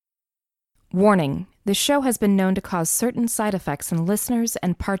Warning, this show has been known to cause certain side effects in listeners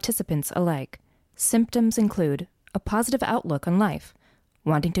and participants alike. Symptoms include a positive outlook on life,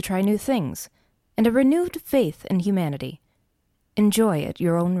 wanting to try new things, and a renewed faith in humanity. Enjoy at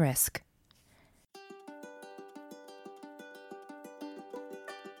your own risk.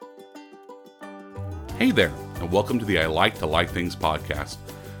 Hey there, and welcome to the I Like to Like Things podcast.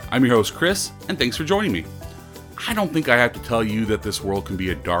 I'm your host, Chris, and thanks for joining me. I don't think I have to tell you that this world can be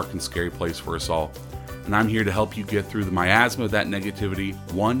a dark and scary place for us all, and I'm here to help you get through the miasma of that negativity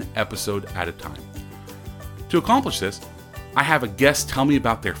one episode at a time. To accomplish this, I have a guest tell me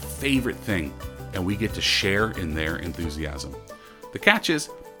about their favorite thing, and we get to share in their enthusiasm. The catch is,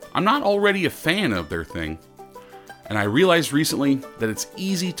 I'm not already a fan of their thing, and I realized recently that it's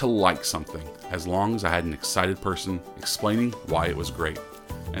easy to like something as long as I had an excited person explaining why it was great.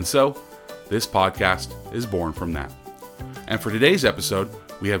 And so, this podcast is born from that. And for today's episode,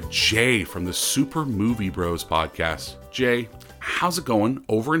 we have Jay from the Super Movie Bros podcast. Jay, how's it going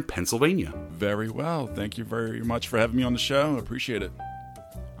over in Pennsylvania? Very well. Thank you very much for having me on the show. I appreciate it.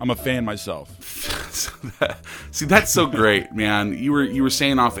 I'm a fan myself. See, that's so great, man. You were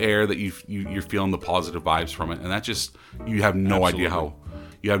saying off air that you're feeling the positive vibes from it, and that just you have no idea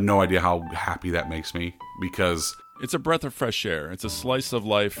how happy that makes me, because it's a breath of fresh air. It's a slice of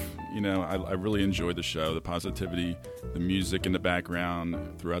life. You know, I really enjoy the show, the positivity, the music in the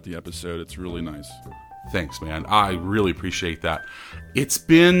background throughout the episode. It's really nice. Thanks, man. I really appreciate that. It's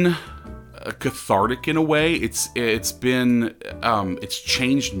been cathartic in a way. It's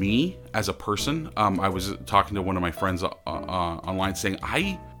changed me as a person. I was talking to one of my friends online saying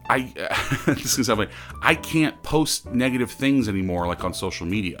I can't post negative things anymore, like on social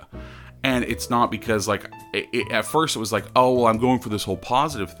media. And it's not because, at first it was like, oh, well, I'm going for this whole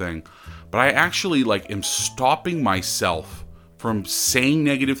positive thing. But I actually, am stopping myself from saying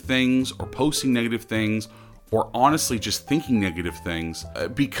negative things or posting negative things or honestly just thinking negative things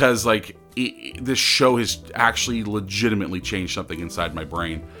because, this show has actually legitimately changed something inside my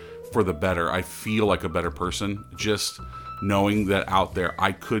brain for the better. I feel like a better person just knowing that out there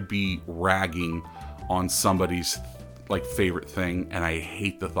I could be ragging on somebody's favorite thing, and I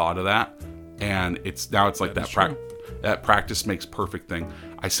hate the thought of that. And it's like that practice makes perfect thing.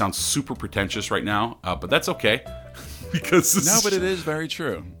 I sound super pretentious right now, but that's okay because but it is very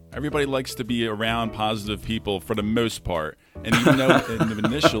true. Everybody likes to be around positive people for the most part, and even though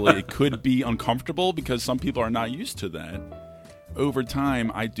initially it could be uncomfortable because some people are not used to that, over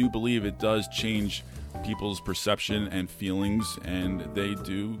time I do believe it does change people's perception and feelings, and they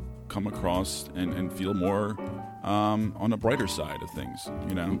do come across and feel more on the brighter side of things,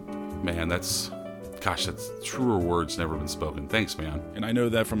 you know? Man, that's truer words never been spoken. Thanks, man. And I know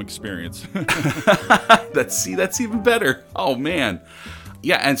that from experience. That's even better. Oh, man.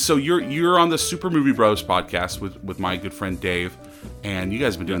 Yeah, and so you're on the Super Movie Bros podcast with my good friend Dave, and you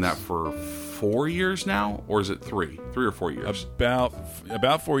guys have been doing that for 4 years now, or is it 3 or 4 years?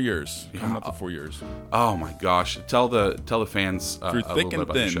 About 4 years. Coming up to 4 years. Oh my gosh! Tell the fans through a thick little bit and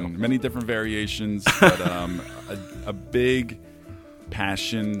about the show. thin, many different variations, but a big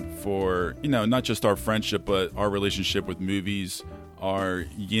passion for, not just our friendship, but our relationship with movies, our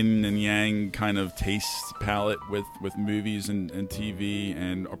yin and yang kind of taste palette with movies and TV,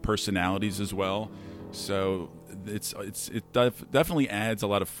 and our personalities as well. So it definitely adds a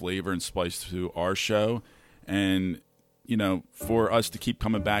lot of flavor and spice to our show, and for us to keep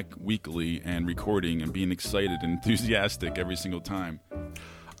coming back weekly and recording and being excited and enthusiastic every single time.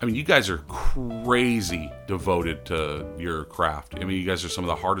 I mean, you guys are crazy devoted to your craft. I mean, you guys are some of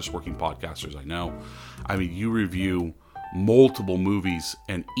the hardest working podcasters I know. I mean, you review multiple movies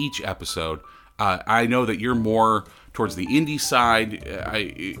in each episode. I know that you're more towards the indie side,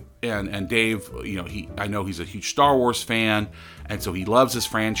 and Dave, I know he's a huge Star Wars fan, and so he loves his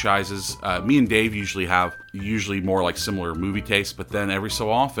franchises. Me and Dave usually more similar movie tastes, but then every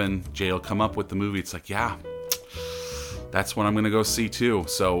so often Jay will come up with the movie. It's like, yeah, that's what I'm going to go see too.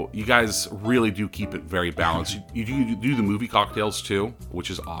 So you guys really do keep it very balanced. You do the movie cocktails too, which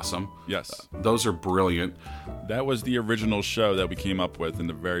is awesome. Yes. Those are brilliant. That was the original show that we came up with in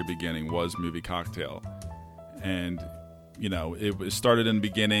the very beginning, was Movie Cocktail. And, it started in the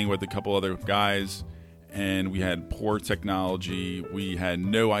beginning with a couple other guys, and we had poor technology. We had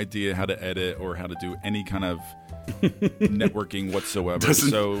no idea how to edit or how to do any kind of networking whatsoever.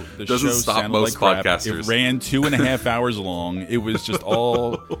 So the show sounded like crap. It ran 2.5 hours long. It was just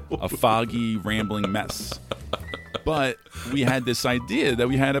all a foggy, rambling mess. But we had this idea that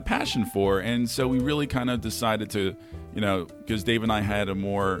we had a passion for, and so we really kind of decided to, because Dave and I had a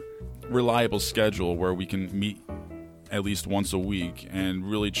more reliable schedule where we can meet at least once a week and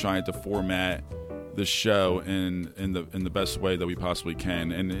really trying to format the show in the best way that we possibly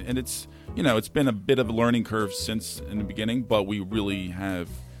can. And it's, you know, it's been a bit of a learning curve since in the beginning, but we really have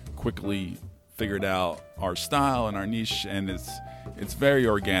quickly figured out our style and our niche, and it's very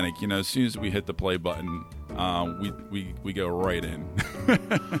organic. You know, as soon as we hit the play button, we go right in.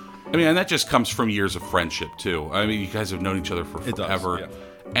 I mean, and that just comes from years of friendship too. I mean, you guys have known each other for forever. Yeah.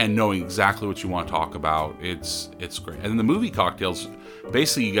 And knowing exactly what you want to talk about, it's great. And then the movie cocktails,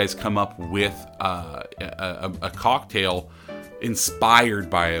 basically, you guys come up with a cocktail inspired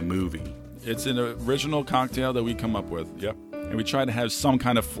by a movie. It's an original cocktail that we come up with. Yep, and we try to have some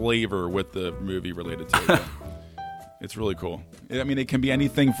kind of flavor with the movie related to it. It's really cool. I mean, it can be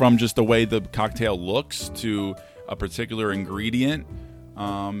anything from just the way the cocktail looks to a particular ingredient.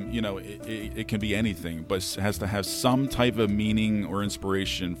 You know, it can be anything, but it has to have some type of meaning or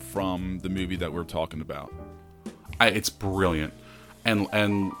inspiration from the movie that we're talking about. It's brilliant.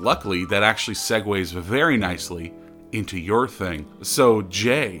 And luckily, that actually segues very nicely into your thing. So,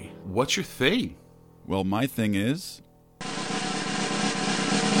 Jay, what's your thing? Well, my thing is...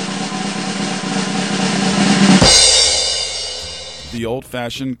 the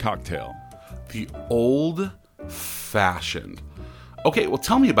old-fashioned cocktail. The old-fashioned. Okay, well,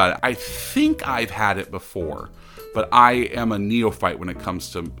 tell me about it. I think I've had it before, but I am a neophyte when it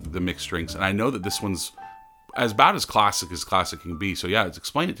comes to the mixed drinks, and I know that this one's about as classic can be. So yeah,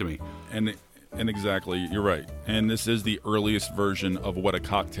 explain it to me. And exactly, you're right. And this is the earliest version of what a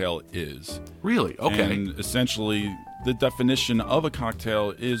cocktail is. Really? Okay. And essentially, the definition of a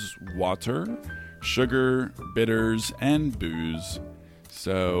cocktail is water, sugar, bitters, and booze.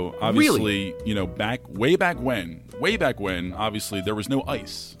 So obviously, you know, way back when, obviously there was no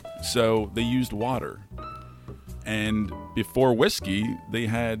ice. So they used water. And before whiskey, they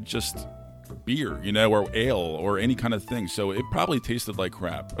had just beer, you know, or ale or any kind of thing. So it probably tasted like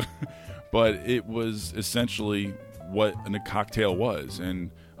crap. But it was essentially what a cocktail was. And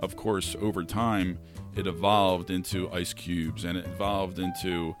of course, over time, it evolved into ice cubes and it evolved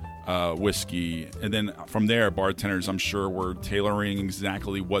into whiskey. And then from there, bartenders, I'm sure, were tailoring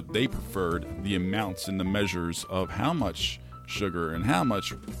exactly what they preferred, the amounts and the measures of how much sugar and how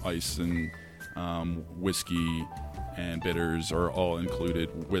much ice and whiskey and bitters are all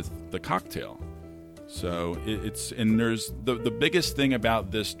included with the cocktail. So and there's the biggest thing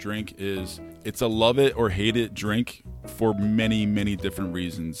about this drink is it's a love it or hate it drink for many, many different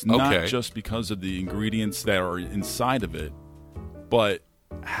reasons. Okay. Not just because of the ingredients that are inside of it, but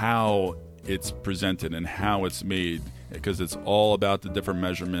how it's presented and how it's made, because it's all about the different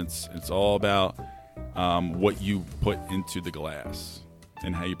measurements. It's all about what you put into the glass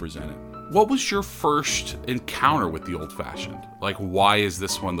and how you present it. What was your first encounter with the old-fashioned? Like, why is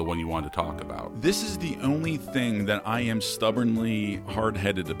this one the one you wanted to talk about? This is the only thing that I am stubbornly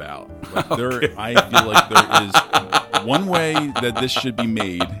hard-headed about. Like, I feel like there is one way that this should be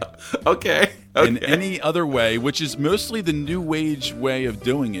made. Okay. And any other way, which is mostly the new age way of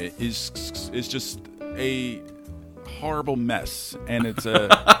doing it, is just a horrible mess. And it's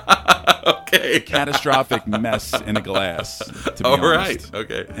a... Okay. catastrophic mess in a glass, to be honest. All right.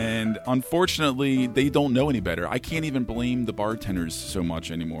 Okay. And unfortunately, they don't know any better. I can't even blame the bartenders so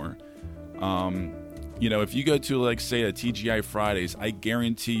much anymore. You know, if you go to, like, say, a TGI Fridays, I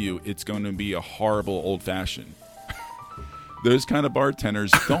guarantee you it's going to be a horrible old-fashioned. Those kind of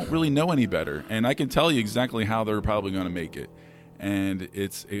bartenders don't really know any better. And I can tell you exactly how they're probably going to make it. And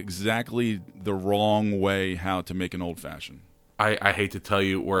it's exactly the wrong way how to make an old-fashioned. I hate to tell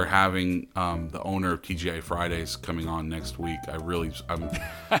you, we're having the owner of TGI Fridays coming on next week.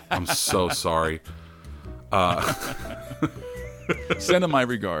 I'm so sorry. Send him my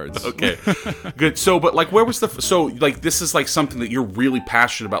regards. Okay, good. So, but like, where was this is like something that you're really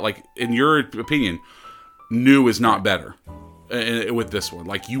passionate about. Like, in your opinion, new is not better with this one.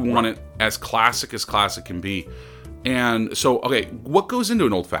 Like, you want it as classic can be. And so, okay, what goes into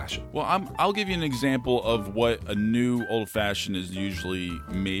an old-fashioned? Well, I'll give you an example of what a new old-fashioned is usually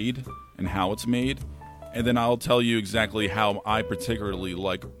made and how it's made. And then I'll tell you exactly how I particularly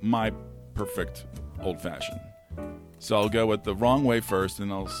like my perfect old-fashioned. So I'll go with the wrong way first,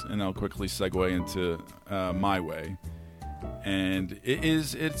 and I'll quickly segue into my way. And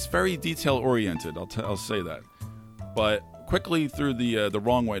it's very detail-oriented, I'll say that. But quickly through the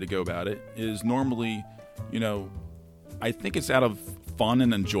wrong way to go about it is normally, you know, I think it's out of fun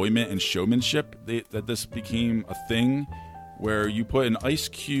and enjoyment and showmanship that this became a thing where you put an ice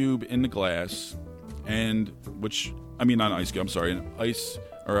cube in the glass an ice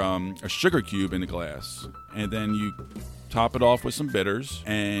or a sugar cube in the glass, and then you top it off with some bitters,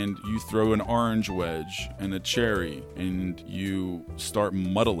 and you throw an orange wedge and a cherry, and you start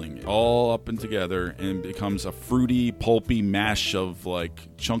muddling it all up and together, and it becomes a fruity, pulpy mash of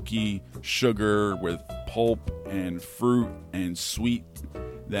like chunky sugar with pulp and fruit and sweet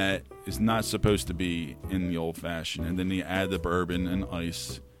that is not supposed to be in the old fashioned. And then you add the bourbon and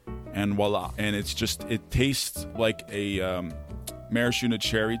ice, and voila. And it tastes like a maraschino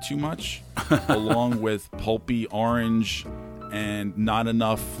cherry too much, along with pulpy orange and not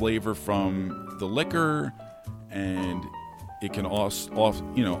enough flavor from the liquor. And it can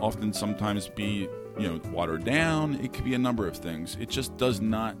often sometimes be watered down. It could be a number of things. It just does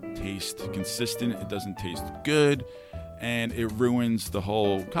not taste consistent. It doesn't taste good, and it ruins the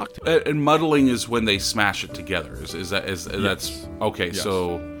whole cocktail. And muddling is when they smash it together. That's okay? Yes.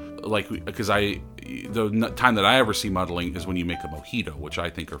 So, like, because the time that I ever see muddling is when you make a mojito, which I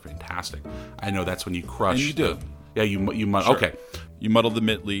think are fantastic. I know that's when you crush. And you do. You muddle. Sure. Okay. You muddle the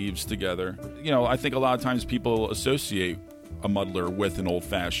mint leaves together. I think a lot of times people associate a muddler with an old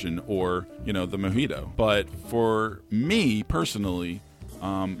fashioned or the mojito. But for me personally,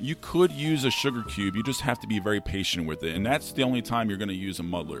 you could use a sugar cube. You just have to be very patient with it, and that's the only time you're going to use a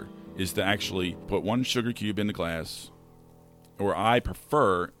muddler, is to actually put one sugar cube in the glass, or I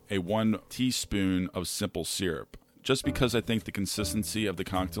prefer a 1 teaspoon of simple syrup, just because I think the consistency of the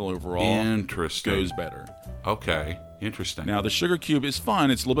cocktail overall goes better. Okay, interesting. Now, the sugar cube is fun.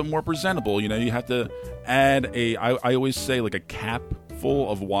 It's a little bit more presentable. You have to add I always say like a cap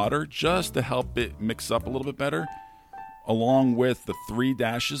full of water just to help it mix up a little bit better, along with the 3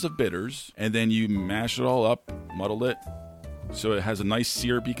 dashes of bitters, and then you mash it all up, muddle it, so it has a nice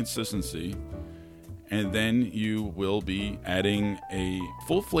syrupy consistency. And then you will be adding a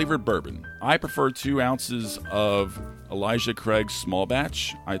full-flavored bourbon. I prefer 2 ounces of Elijah Craig's small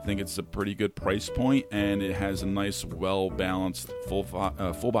batch. I think it's a pretty good price point, and it has a nice, well-balanced,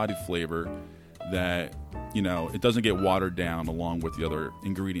 full-bodied flavor that, it doesn't get watered down along with the other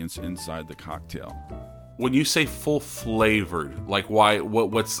ingredients inside the cocktail. When you say full-flavored, like why?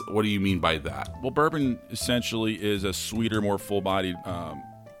 What do you mean by that? Well, bourbon essentially is a sweeter, more full-bodied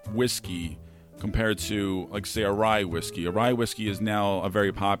whiskey, compared to, like, say, a rye whiskey. A rye whiskey is now a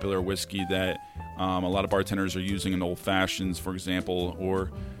very popular whiskey that a lot of bartenders are using in old fashions, for example, or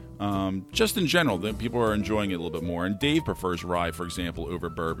just in general, that people are enjoying it a little bit more. And Dave prefers rye, for example, over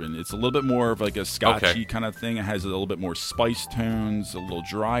bourbon. It's a little bit more of like a scotchy kind of thing. It has a little bit more spice tones, a little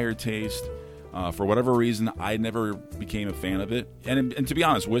drier taste. For whatever reason, I never became a fan of it. And to be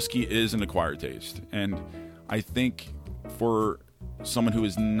honest, whiskey is an acquired taste. And I think for someone who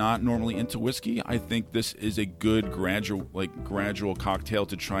is not normally into whiskey, I think this is a good gradual cocktail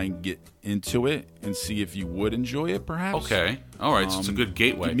to try and get into it and see if you would enjoy it, perhaps. Okay. All right. So it's a good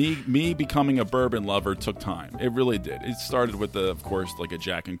gateway. Me becoming a bourbon lover took time. It really did. It started with, of course, like a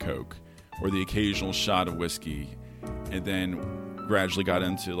Jack and Coke or the occasional shot of whiskey, and then gradually got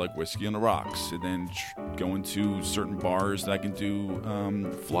into like whiskey on the rocks, and then going to certain bars that I can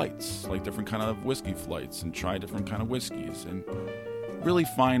do flights, like different kind of whiskey flights, and try different kind of whiskeys, and really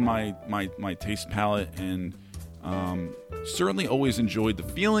find my taste palette. And certainly always enjoyed the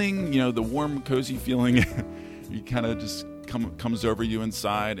feeling, the warm, cozy feeling. You kind of just comes over you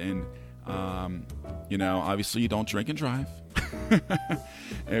inside, and obviously you don't drink and drive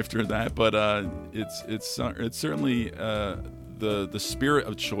after that, but it's certainly the spirit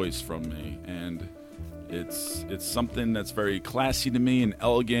of choice from me, and it's something that's very classy to me and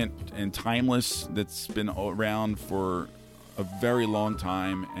elegant and timeless, that's been around for a very long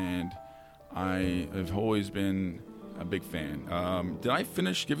time, and I have always been a big fan. Did I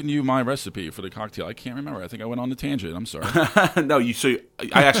finish giving you my recipe for the cocktail? I can't remember. I think I went on a tangent. I'm sorry. No,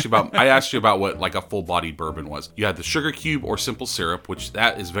 I asked you about what like a full-bodied bourbon was. You had the sugar cube or simple syrup, which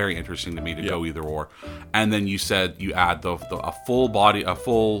that is very interesting to me to go either or. And then you said you add a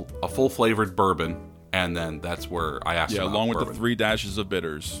full flavored bourbon. And then that's where I asked. Yeah, about along with bourbon. the 3 dashes of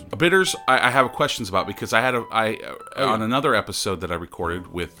bitters. Bitters, I have questions about, because on another episode that I recorded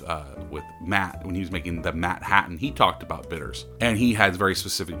with Matt, when he was making the Matt Hatton, he talked about bitters, and he had very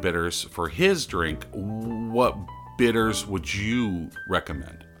specific bitters for his drink. What bitters would you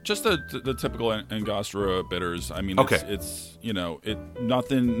recommend? Just the typical Angostura bitters. I mean, okay. It's not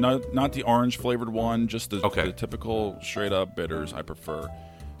the orange flavored one. Just the typical straight up bitters I prefer.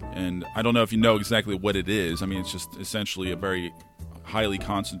 And I don't know if you know exactly what it is. I mean, it's just essentially a very highly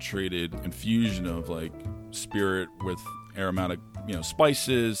concentrated infusion of like spirit with aromatic,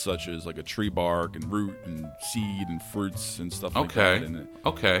 spices such as like a tree bark and root and seed and fruits and stuff like that. And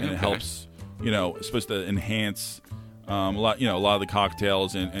it helps, it's supposed to enhance a lot of the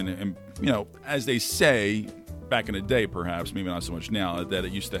cocktails and as they say back in the day, perhaps, maybe not so much now, that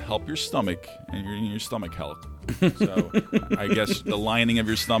it used to help your stomach and your stomach health. So I guess the lining of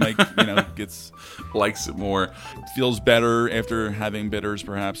your stomach, likes it more. Feels better after having bitters,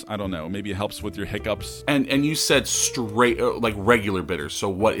 perhaps. I don't know. Maybe it helps with your hiccups. And you said straight, like regular bitters. So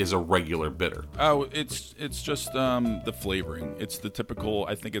what is a regular bitter? Oh, it's just the flavoring. It's the typical,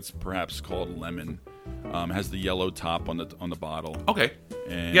 I think it's perhaps called lemon. Has the yellow top on the bottle. Okay.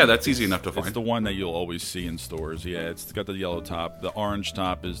 And yeah, that's easy enough to find. It's the one that you'll always see in stores. Yeah, it's got the yellow top. The orange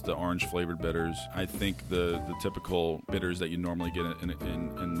top is the orange flavored bitters. I think the typical bitters that you normally get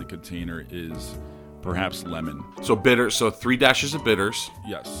in the container is perhaps lemon. So bitter. So 3 dashes of bitters.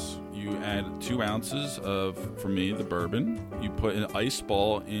 Yes. You add 2 ounces of, for me, the bourbon. You put an ice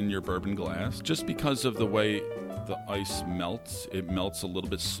ball in your bourbon glass. Just because of the way the ice melts, it melts a little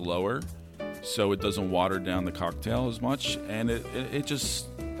bit slower. So it doesn't water down the cocktail as much, and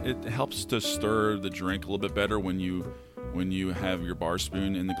it helps to stir the drink a little bit better when you have your bar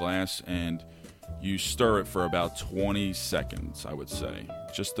spoon in the glass, and you stir it for about 20 seconds, I would say,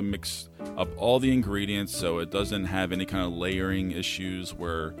 just to mix up all the ingredients so it doesn't have any kind of layering issues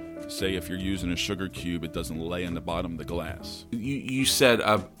where, say, if you're using a sugar cube, it doesn't lay on the bottom of the glass. You said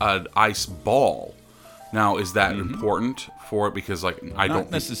an ice ball. Now, is that important for it? Because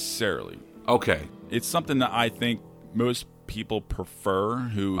Not necessarily. Okay. It's something that I think most people prefer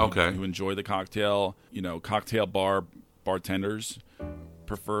who enjoy the cocktail. Cocktail bartenders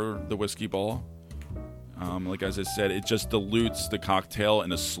prefer the whiskey ball. As I said, it just dilutes the cocktail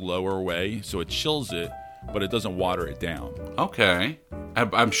in a slower way, so it chills it, but it doesn't water it down. Okay.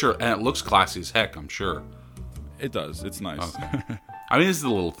 I'm sure, and it looks classy as heck, I'm sure. It does. It's nice. Okay. I mean, it's the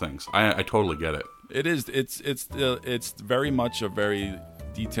little things. I totally get it. It is. It's very much a very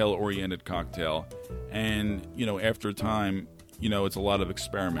detail-oriented cocktail, and after time, it's a lot of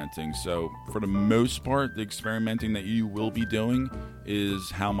experimenting. So for the most part, the experimenting that you will be doing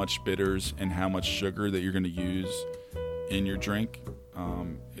is how much bitters and how much sugar that you're going to use in your drink.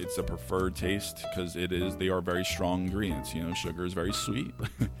 It's a preferred taste because they are very strong ingredients. Sugar is very sweet,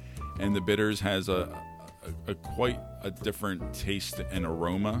 and the bitters has a quite a different taste and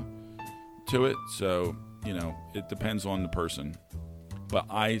aroma to it. So it depends on the person. But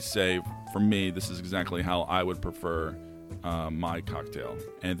I say, for me, this is exactly how I would prefer my cocktail.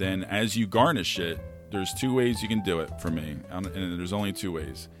 And then as you garnish it, there's 2 ways you can do it for me. And there's only 2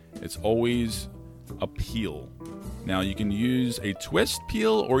 ways. It's always a peel. Now, you can use a twist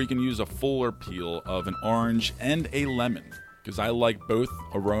peel or you can use a fuller peel of an orange and a lemon, because I like both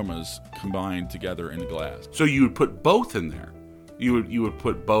aromas combined together in a glass. So you would put both in there? You would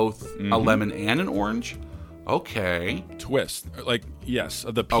put both a lemon and an orange? Okay. Twist. Yes,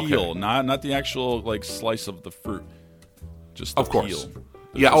 the peel, not the actual slice of the fruit. Just the course. peel.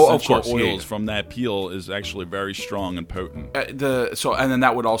 Of course. Oils from that peel is actually very strong and potent. And then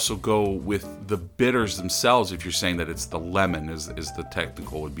that would also go with the bitters themselves. If you're saying that it's the lemon is the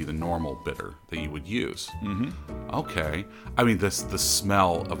technical, would be the normal bitter that you would use. Okay. I mean, the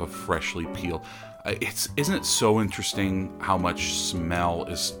smell of a freshly peeled. Isn't it so interesting how much smell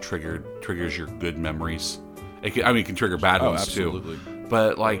triggers your good memories? It can trigger bad ones absolutely. too.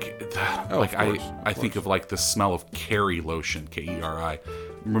 But I think of the smell of Keri lotion, Keri,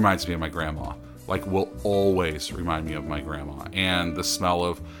 reminds me of my grandma. Will always remind me of my grandma. And the smell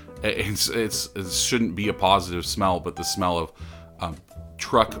of it shouldn't be a positive smell, but the smell of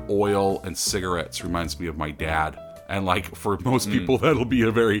truck oil and cigarettes reminds me of my dad. And for most people, that would be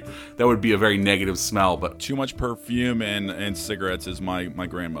a very negative smell. But too much perfume and cigarettes is my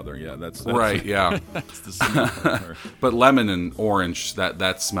grandmother. Yeah, that's right. Yeah, that's the smell. But lemon and orange,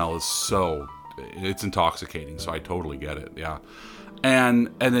 that smell is it's intoxicating. So I totally get it. Yeah, and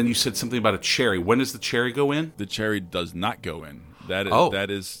then you said something about a cherry. When does the cherry go in? The cherry does not go in. That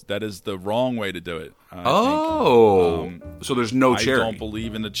is the wrong way to do it. I think. So there's no cherry. I don't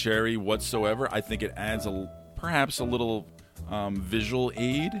believe in the cherry whatsoever. I think it adds perhaps a little visual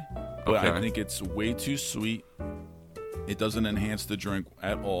aid, but I think it's way too sweet. It doesn't enhance the drink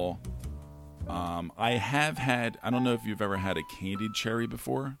at all. I don't know if you've ever had a candied cherry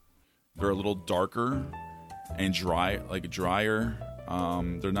before. They're a little darker and drier.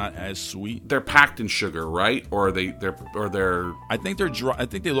 They're not as sweet. They're packed in sugar, right? Or they're. I think they're dry. I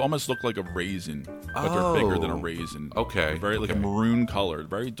think they almost look like a raisin, but they're bigger than a raisin. Okay. Very a maroon colored,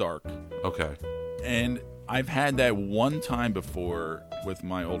 very dark. Okay. And I've had that one time before with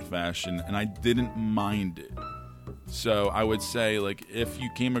my old fashioned, and I didn't mind it. So I would say, if you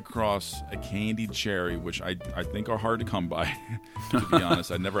came across a candied cherry, which I think are hard to come by, to be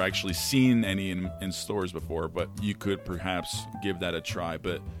honest, I've never actually seen any in stores before, but you could perhaps give that a try.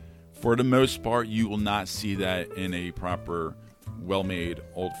 But For the most part, you will not see that in a proper, well-made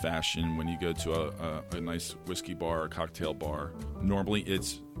old-fashioned when you go to a nice whiskey bar or cocktail bar. Normally,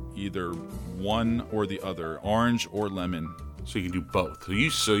 it's either one or the other, orange or lemon. So you can do both.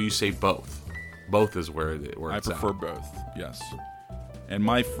 So you say both. Both is where it's I prefer at. both, yes. And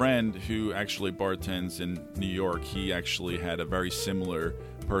my friend who actually bartends in New York, he actually had a very similar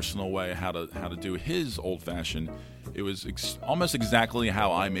personal way how to do his old-fashioned. It was almost exactly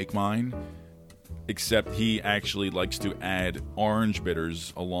how I make mine, except he actually likes to add orange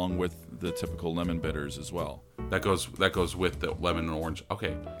bitters along with the typical lemon bitters as well. That goes with the lemon and orange.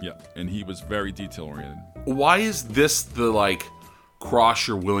 Okay. Yeah, and he was very detail-oriented. Why is this the cross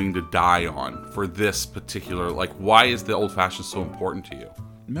you're willing to die on for this particular? Why is the old fashioned so important to you?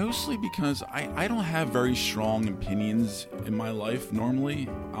 Mostly because I don't have very strong opinions in my life normally.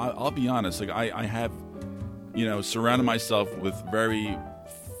 I'll be honest. I have, surrounded myself with very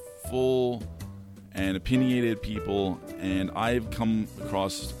full and opinionated people, and I've come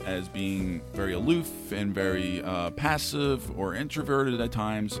across as being very aloof and very passive or introverted at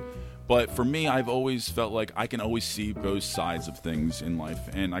times. But for me, I've always felt like I can always see both sides of things in life,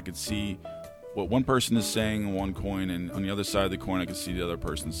 and I could see what one person is saying on one coin, and on the other side of the coin, I could see the other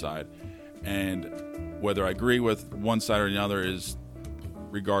person's side. And whether I agree with one side or the other is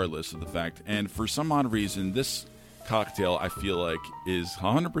regardless of the fact. And for some odd reason, this cocktail, I feel like, is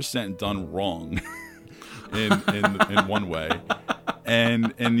 100% done wrong in one way.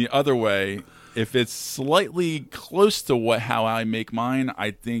 And in the other way, if it's slightly close to how I make mine,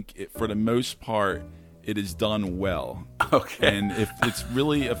 I think for the most part, it is done well. Okay. And if it's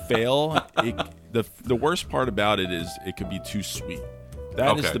really a fail, the worst part about it is it could be too sweet.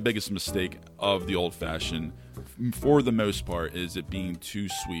 That is the biggest mistake of the old fashioned. For the most part, is it being too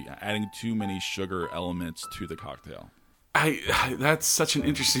sweet, adding too many sugar elements to the cocktail. That's such an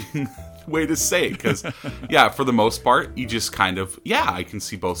interesting way to say it, because for the most part, you just kind of I can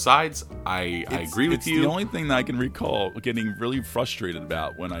see both sides. I agree with you. It's the only thing that I can recall getting really frustrated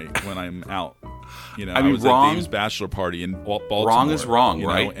about when I'm out. I was at Dave's bachelor party in Baltimore. Wrong is wrong,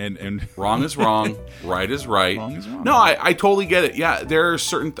 right? And wrong is wrong, right is right. Wrong is wrong. No, I totally get it. Yeah, there are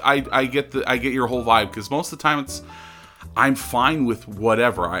certain. I get your whole vibe, because most of the time I'm fine with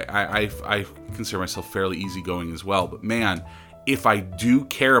whatever. I consider myself fairly easygoing as well. But man, if I do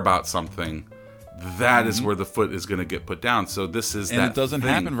care about something, that is where the foot is going to get put down. So this is and it doesn't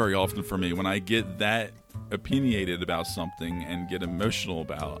happen very often for me when I get that opinionated about something and get emotional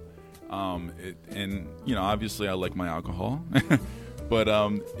about. Obviously I like my alcohol, but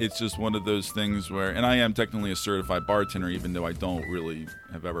it's just one of those things where, and I am technically a certified bartender, even though I don't really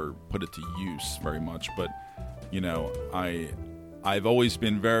have ever put it to use very much. But I've always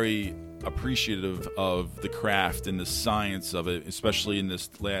been very appreciative of the craft and the science of it, especially in this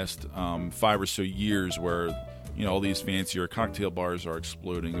last 5 or so years where all these fancier cocktail bars are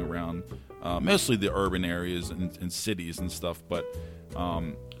exploding around mostly the urban areas and cities and stuff. But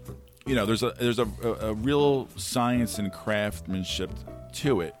there's a real science and craftsmanship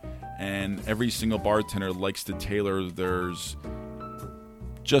to it, and every single bartender likes to tailor theirs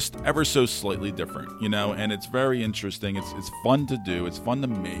just ever so slightly different, and it's very interesting. It's fun to do, it's fun to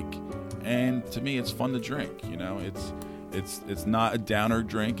make, and to me it's fun to drink. It's not a downer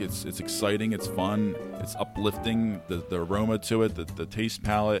drink. It's exciting, it's fun, it's uplifting, the aroma to it, the taste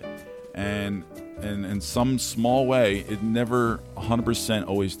palette, and in some small way it never 100%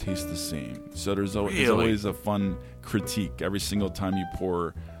 always tastes the same. So there's always a fun critique every single time you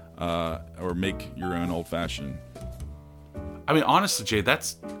pour or make your own old fashioned. I mean, honestly, Jay,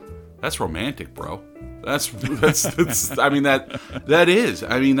 that's romantic, bro. That's I mean, that is.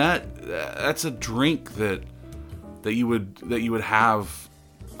 I mean, that's a drink that you would have,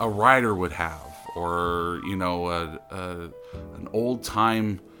 a writer would have, or an old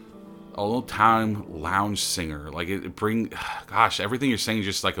time lounge singer. Like everything you're saying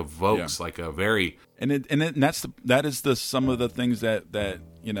just evokes like a very that is some of the things that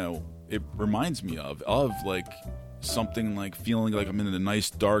it reminds me of like something like feeling like I'm in a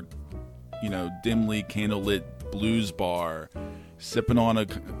nice dark, dimly candlelit blues bar, sipping on a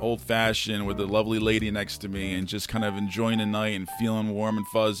old fashioned with a lovely lady next to me, and just kind of enjoying the night and feeling warm and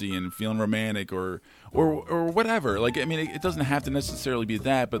fuzzy and feeling romantic or whatever. Like, I mean, it doesn't have to necessarily be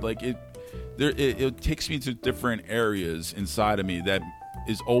that, but like it takes me to different areas inside of me that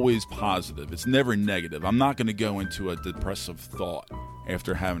is always positive. It's never negative. I'm not going to go into a depressive thought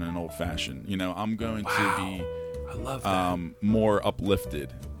after having an old fashioned. I'm going to be I love that. More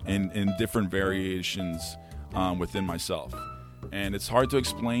uplifted in different variations within myself. And it's hard to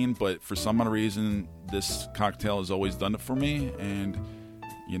explain, but for some odd reason, this cocktail has always done it for me. And,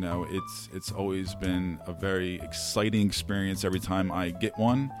 You know, it's always been a very exciting experience every time I get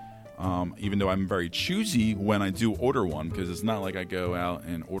one. Even though I'm very choosy when I do order one, because it's not like I go out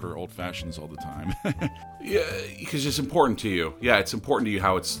and order old fashions all the time. Yeah, because it's important to you. Yeah, it's important to you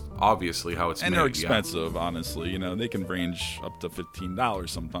how it's and made. they're expensive, honestly. You know, they can range up to $15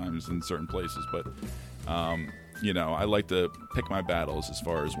 sometimes in certain places. But, you know, I like to pick my battles as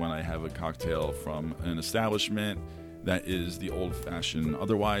far as when I have a cocktail from an establishment that is the old fashioned.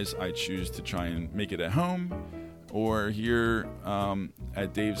 Otherwise, I choose to try and make it at home or here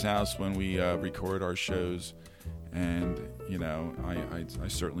at Dave's house when we record our shows. And, you know, I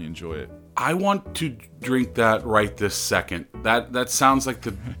certainly enjoy it. I want to drink that right this second. That sounds like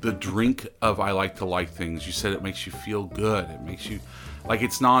the drink of I like to like things. You said it makes you feel good. It makes you, like,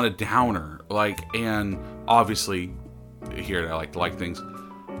 it's not a downer. Like, and obviously, here at I like to like things,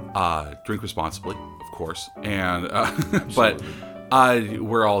 drink responsibly, of course. And, but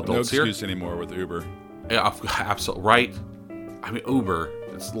we're all adults here. No excuse anymore with Uber. Yeah, absolutely right. I mean, Uber,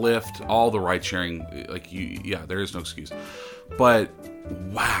 it's Lyft, all the ride sharing. Like there is no excuse. But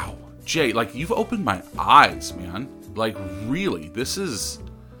wow, Jay, like you've opened my eyes, man. Like really, this is.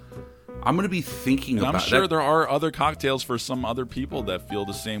 I'm gonna be thinking and about. I'm sure that. There are other cocktails for some other people that feel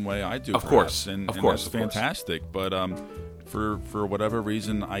the same way I do. Of course, and that's fantastic. But for whatever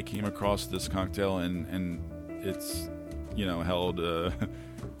reason, I came across this cocktail and it's held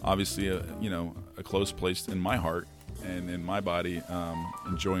obviously a close place in my heart and in my body.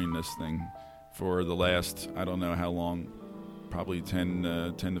 Enjoying this thing for the last I don't know how long. Probably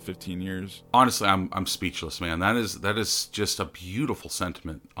 10 to 15 years. Honestly, I'm speechless, man. That is just a beautiful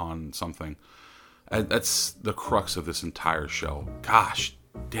sentiment on something. That's the crux of this entire show. Gosh,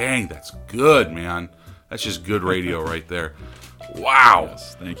 dang, that's good, man. That's just good radio right there. Wow.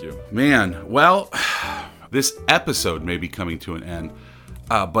 Yes, thank you. Man, well, this episode may be coming to an end.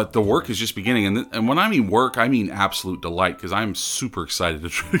 But the work is just beginning. And when I mean work, I mean absolute delight because I'm super excited to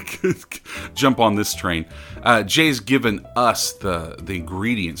try to jump on this train. Jay's given us the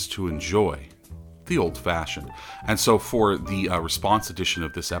ingredients to enjoy the old fashioned. And so for the response edition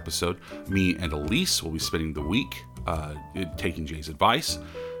of this episode, me and Elise will be spending the week taking Jay's advice.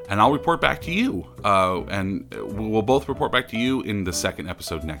 And I'll report back to you. And we'll both report back to you in the second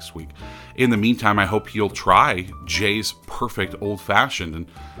episode next week. In the meantime, I hope you'll try Jay's perfect old-fashioned. And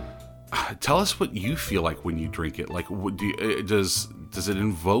tell us what you feel like when you drink it. Like, does it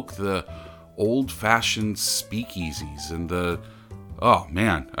invoke the old-fashioned speakeasies and the... Oh,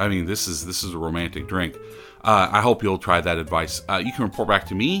 man. I mean, this is a romantic drink. I hope you'll try that advice. You can report back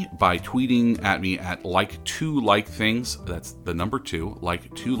to me by tweeting at me at like2likethings. That's the number 2,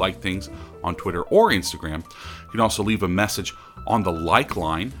 like2likethings on Twitter or Instagram. You can also leave a message on the like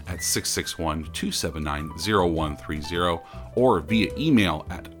line at 661-279-0130 or via email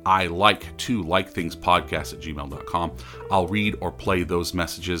at ilike2likethingspodcast@gmail.com. I'll read or play those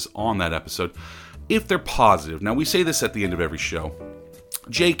messages on that episode if they're positive. Now, we say this at the end of every show.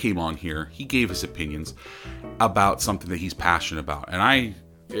 Jay came on here. He gave his opinions about something that he's passionate about, and I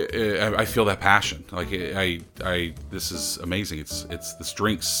feel that passion. Like this is amazing. It's this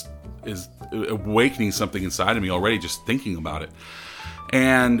drink is awakening something inside of me already just thinking about it.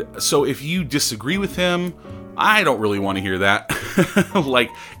 And so, if you disagree with him, I don't really want to hear that. Like,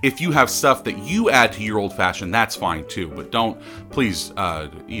 if you have stuff that you add to your old fashioned, that's fine too. But don't, please.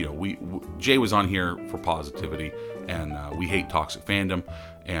 Jay was on here for positivity. And we hate toxic fandom,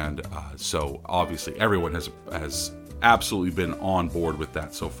 and so obviously everyone has absolutely been on board with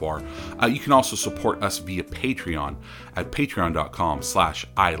that so far. You can also support us via Patreon at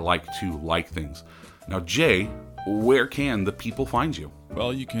patreon.com/ILike2likethings. Now, Jay, where can the people find you?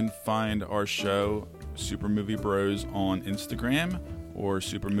 Well, you can find our show, Super Movie Bros, on Instagram or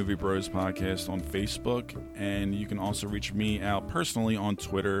Super Movie Bros Podcast on Facebook. And you can also reach me out personally on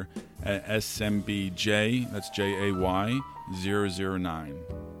Twitter at SMBJ, that's JAY 009.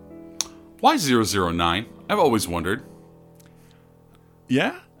 Why 009? I've always wondered.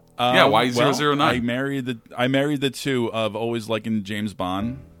 Yeah? Why 009? I married the two of always liking James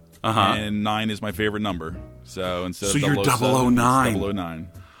Bond. And 9 is my favorite number. So instead of you're 009. 009.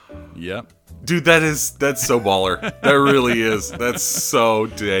 Yep. Dude, that's so baller. That really is. That's so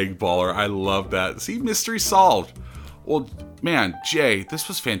dang baller. I love that. See, mystery solved. Well, man, Jay, this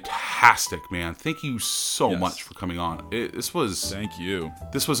was fantastic, man. Thank you so much for coming on. Thank you.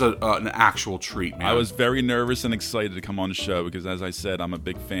 This was an actual treat, man. I was very nervous and excited to come on the show because, as I said, I'm a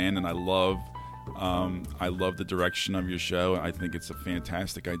big fan and I love the direction of your show. I think it's a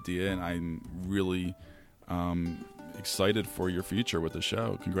fantastic idea, and I'm really excited for your future with the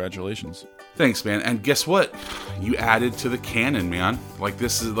show. Congratulations. Thanks, man. And guess what? You added to the canon, man. Like,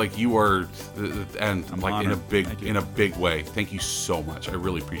 this is like you are, and I'm like honored. in a big way. Thank you so much. I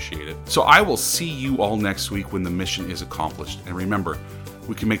really appreciate it. So I will see you all next week when the mission is accomplished. And remember,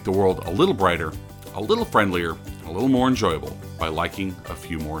 we can make the world a little brighter, a little friendlier, a little more enjoyable by liking a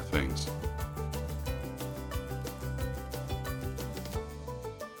few more things.